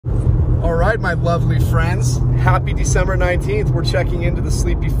All right, my lovely friends, happy December 19th. We're checking into the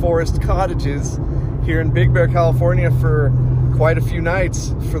Sleepy Forest Cottages here in Big Bear, California for quite a few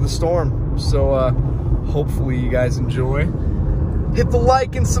nights for the storm. So hopefully you guys enjoy. Hit the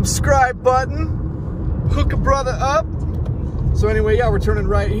like and subscribe button. Hook a brother up. So anyway, yeah, we're turning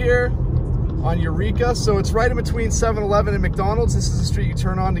right here on Eureka. So it's right in between 7-Eleven and McDonald's. This is the street you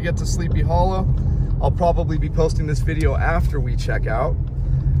turn on to get to Sleepy Hollow. I'll probably be posting this video after we check out,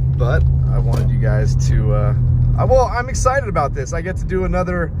 but I wanted you guys to, well, I'm excited about this. I get to do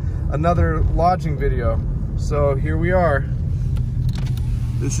another lodging video. So here we are.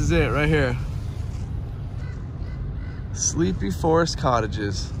 This is it right here. Sleepy Forest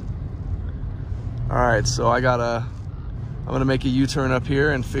Cottages. All right, so I'm gonna make a U-turn up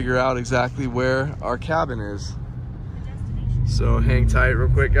here and figure out exactly where our cabin is. So hang tight real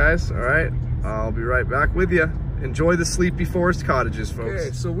quick, guys. All right, I'll be right back with you. Enjoy the Sleepy Forest Cottages, folks.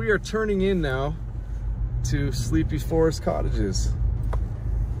 Okay, so we are turning in now to Sleepy Forest Cottages.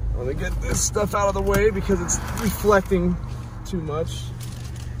 Let me get this stuff out of the way because it's reflecting too much,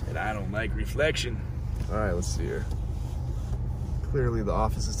 and I don't like reflection. All right, let's see here. Clearly the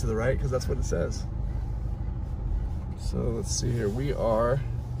office is to the right because that's what it says. So let's see here. We are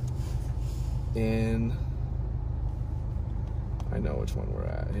in, I know which one we're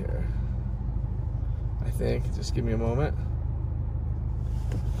at here. I think, just give me a moment.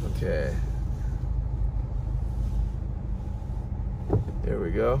 Okay. There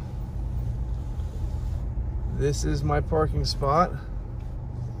we go. This is my parking spot.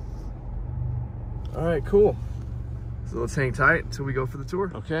 All right, cool. So let's hang tight until we go for the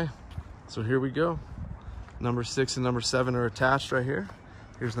tour. Okay, so here we go. Number 6 and number 7 are attached right here.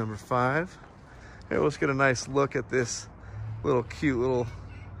 Here's number 5. Hey, let's get a nice look at this cute little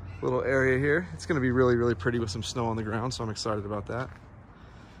area here. It's gonna be really, really pretty with some snow on the ground, so I'm excited about that.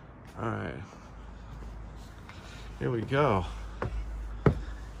 All right, here we go.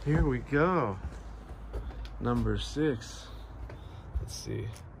 Here we go. Number 6. Let's see.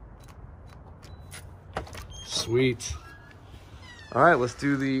 Sweet. All right, let's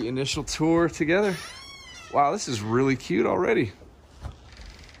do the initial tour together. Wow, this is really cute already.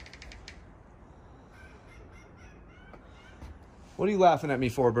 What are you laughing at me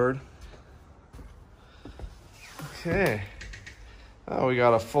for, bird? Okay. Oh, we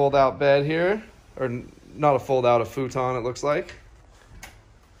got a fold-out bed here. Or not a fold-out, a futon, it looks like.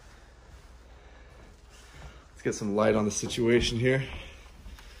 Let's get some light on the situation here.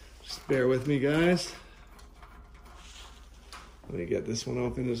 Just bear with me, guys. Let me get this one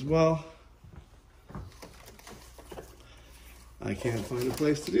open as well. I can't find a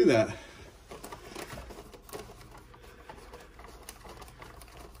place to do that.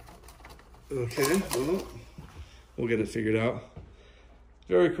 Okay, well, we'll get it figured out.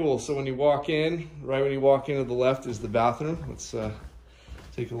 Very cool. So when you walk in, right when you walk in to the left is the bathroom. Let's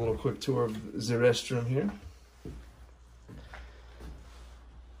take a little quick tour of the restroom here.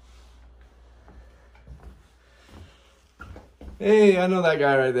 Hey, I know that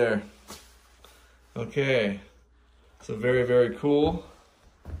guy right there. Okay, so very, very cool.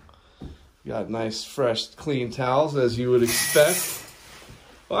 Got nice, fresh, clean towels as you would expect.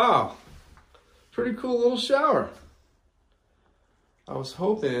 Wow, pretty cool little shower. I was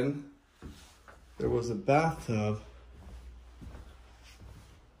hoping there was a bathtub.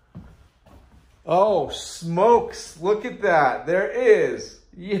 Oh, smokes, look at that. There is,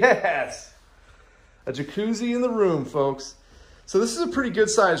 yes. A jacuzzi in the room, folks. So this is a pretty good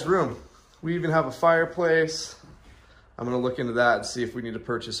sized room. We even have a fireplace. I'm gonna look into that and see if we need to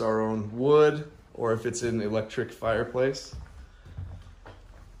purchase our own wood or if it's an electric fireplace.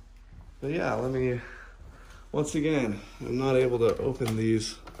 But yeah, let me, once again, I'm not able to open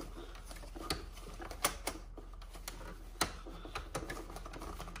these.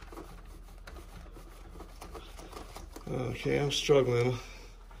 Okay, I'm struggling.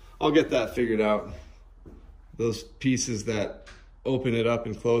 I'll get that figured out. Those pieces that open it up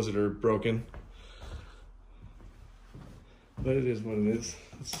and close it are broken. But it is what it is.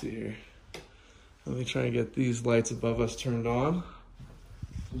 Let's see here. Let me try and get these lights above us turned on.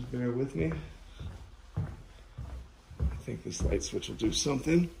 Just bear with me. I think this light switch will do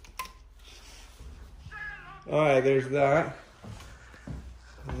something. All right, there's that.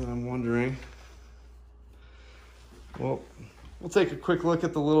 And I'm wondering, well, we'll take a quick look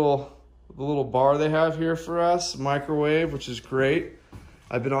at the little bar they have here for us. Microwave, which is great.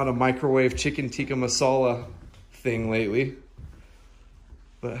 I've been on a microwave chicken tikka masala thing lately.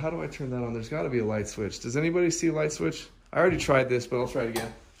 But how do I turn that on? There's got to be a light switch. Does anybody see a light switch? I already tried this, but I'll try it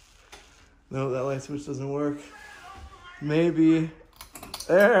again. No, that light switch doesn't work. Maybe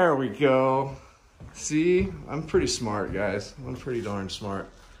There we go. See, I'm pretty smart, guys. I'm pretty darn smart.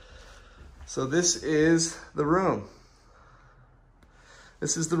 So this is the room.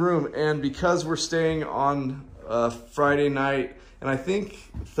 This is the room, and because we're staying on Friday night, and I think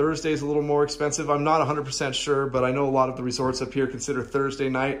Thursday is a little more expensive. I'm not 100% sure, but I know a lot of the resorts up here consider Thursday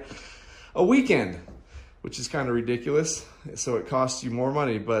night a weekend, which is kind of ridiculous. So it costs you more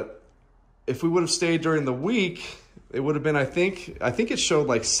money. But if we would have stayed during the week, it would have been, I think it showed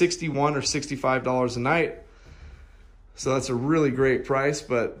like $61 or $65 a night. So that's a really great price.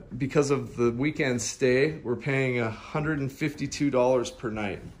 But because of the weekend stay, we're paying $152 per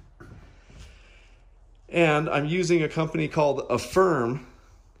night. And I'm using a company called Affirm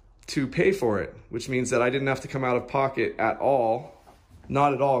to pay for it, which means that I didn't have to come out of pocket at all.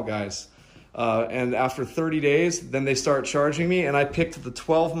 Not at all, guys. And after 30 days, then they start charging me, and I picked the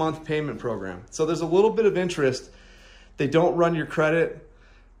 12-month payment program. So there's a little bit of interest. They don't run your credit,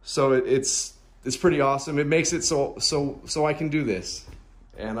 so it's pretty awesome. It makes it so I can do this,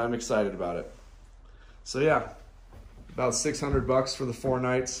 and I'm excited about it. So yeah, about $600 for the 4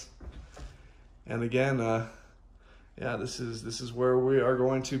 nights. And again, yeah, this is where we are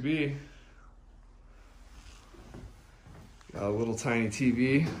going to be. Got a little tiny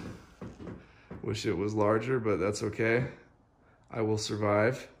TV. Wish it was larger, but that's okay. I will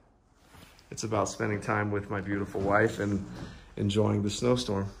survive. It's about spending time with my beautiful wife and enjoying the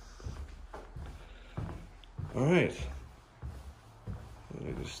snowstorm. All right. Let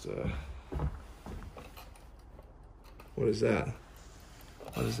me just, what is that?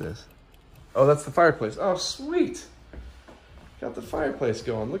 What is this? Oh, that's the fireplace. Oh, sweet. Got the fireplace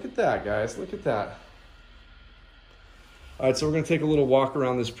going. Look at that, guys. Look at that. All right, so we're going to take a little walk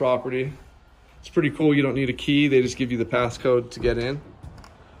around this property. It's pretty cool. You don't need a key. They just give you the passcode to get in.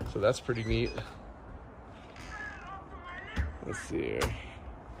 So that's pretty neat. Let's see here.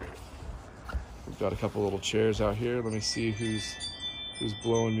 We've got a couple little chairs out here. Let me see who's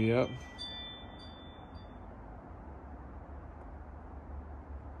blowing me up.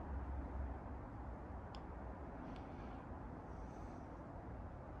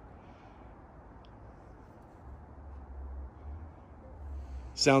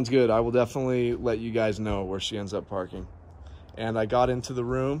 Sounds good. I will definitely let you guys know where she ends up parking. And I got into the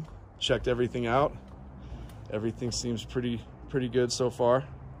room, checked everything out. Everything seems pretty good so far.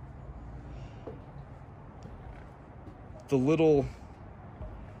 The little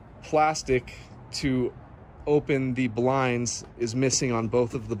plastic to open the blinds is missing on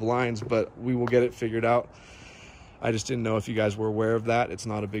both of the blinds, but we will get it figured out. I just didn't know if you guys were aware of that. It's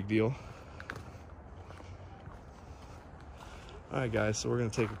not a big deal. All right, guys, so we're gonna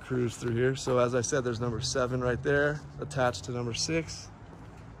take a cruise through here. So as I said, there's number 7 right there, attached to number 6.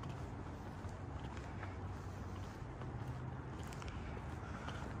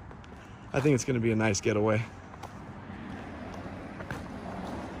 I think it's gonna be a nice getaway.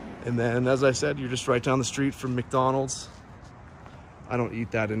 And then, as I said, you're just right down the street from McDonald's. I don't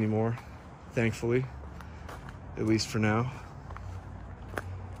eat that anymore, thankfully, at least for now.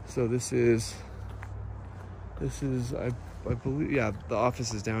 So this is, I believe, yeah, the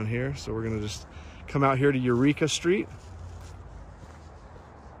office is down here. So we're gonna just come out here to Eureka Street.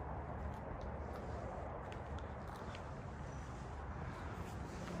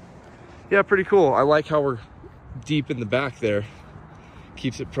 Yeah, pretty cool. I like how we're deep in the back there.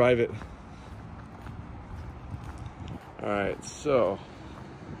 Keeps it private. All right, so.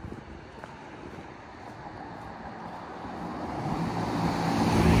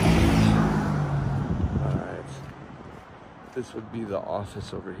 This would be the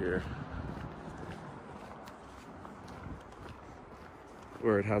office over here,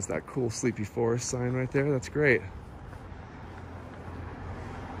 where it has that cool Sleepy Forest sign right there. That's great.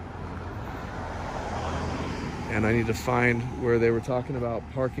 And I need to find where they were talking about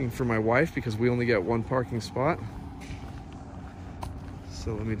parking for my wife, because we only get 1 parking spot.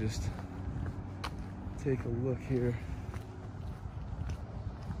 So let me just take a look here.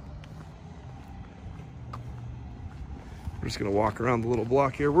 We're just gonna walk around the little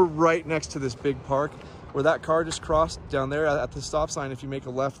block here. We're right next to this big park where that car just crossed down there at the stop sign. If you make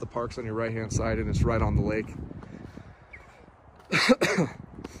a left, the park's on your right-hand side and it's right on the lake.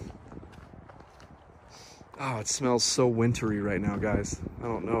 Oh, it smells so wintry right now, guys. I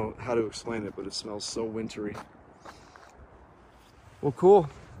don't know how to explain it, but it smells so wintry. Well, cool.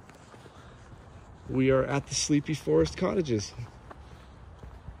 We are at the Sleepy Forest Cottages.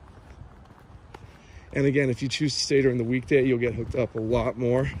 And again, if you choose to stay during the weekday, you'll get hooked up a lot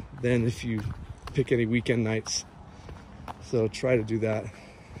more than if you pick any weekend nights. So try to do that.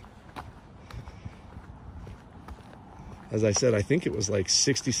 As I said, I think it was like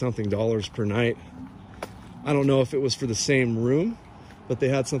 $60-something per night. I don't know if it was for the same room, but they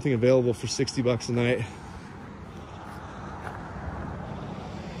had something available for 60 bucks a night.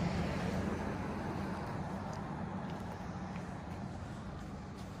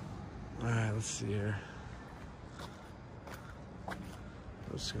 All right, let's see here. I'm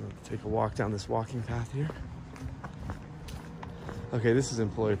just gonna take a walk down this walking path here. Okay, this is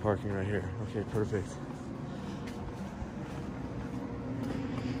employee parking right here. Okay, perfect.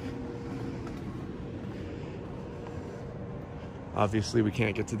 Obviously, we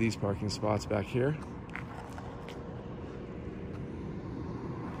can't get to these parking spots back here.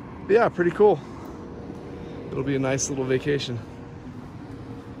 But yeah, pretty cool. It'll be a nice little vacation.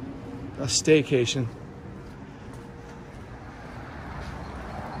 A staycation.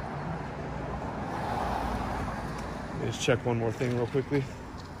 Let me just check one more thing real quickly.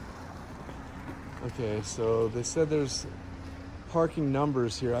 Okay, so they said there's parking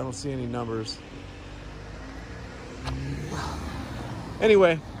numbers here. I don't see any numbers.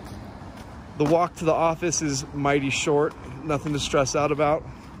 Anyway, the walk to the office is mighty short. Nothing to stress out about.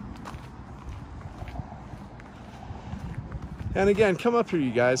 And again, come up here,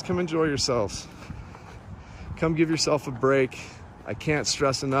 you guys. Come enjoy yourselves. Come give yourself a break. I can't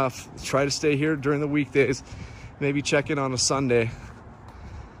stress enough. Try to stay here during the weekdays. Maybe check in on a Sunday,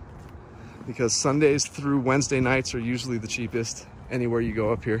 because Sundays through Wednesday nights are usually the cheapest anywhere you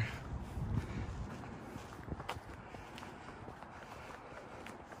go up here.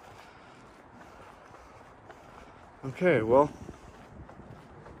 Okay, well,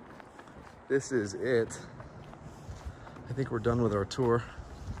 this is it. I think we're done with our tour.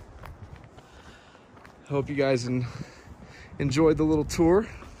 Hope you guys enjoyed the little tour.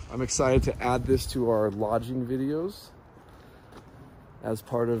 I'm excited to add this to our lodging videos as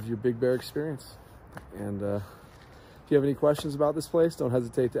part of your Big Bear experience. And if you have any questions about this place, don't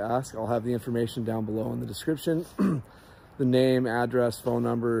hesitate to ask. I'll have the information down below in the description. The name, address, phone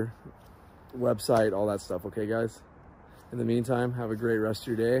number, website, all that stuff. Okay, guys? In the meantime, have a great rest of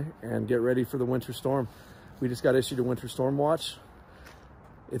your day and get ready for the winter storm. We just got issued a winter storm watch.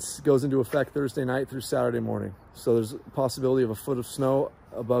 It goes into effect Thursday night through Saturday morning. So there's a possibility of a foot of snow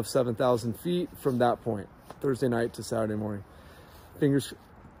above 7,000 feet from that point, Thursday night to Saturday morning. Fingers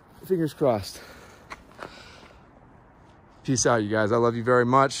crossed. Peace out, you guys. I love you very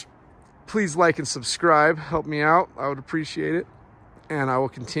much. Please like and subscribe. Help me out. I would appreciate it. And I will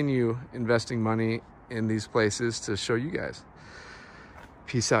continue investing money in these places to show you guys.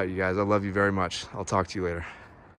 Peace out, you guys. I love you very much. I'll talk to you later.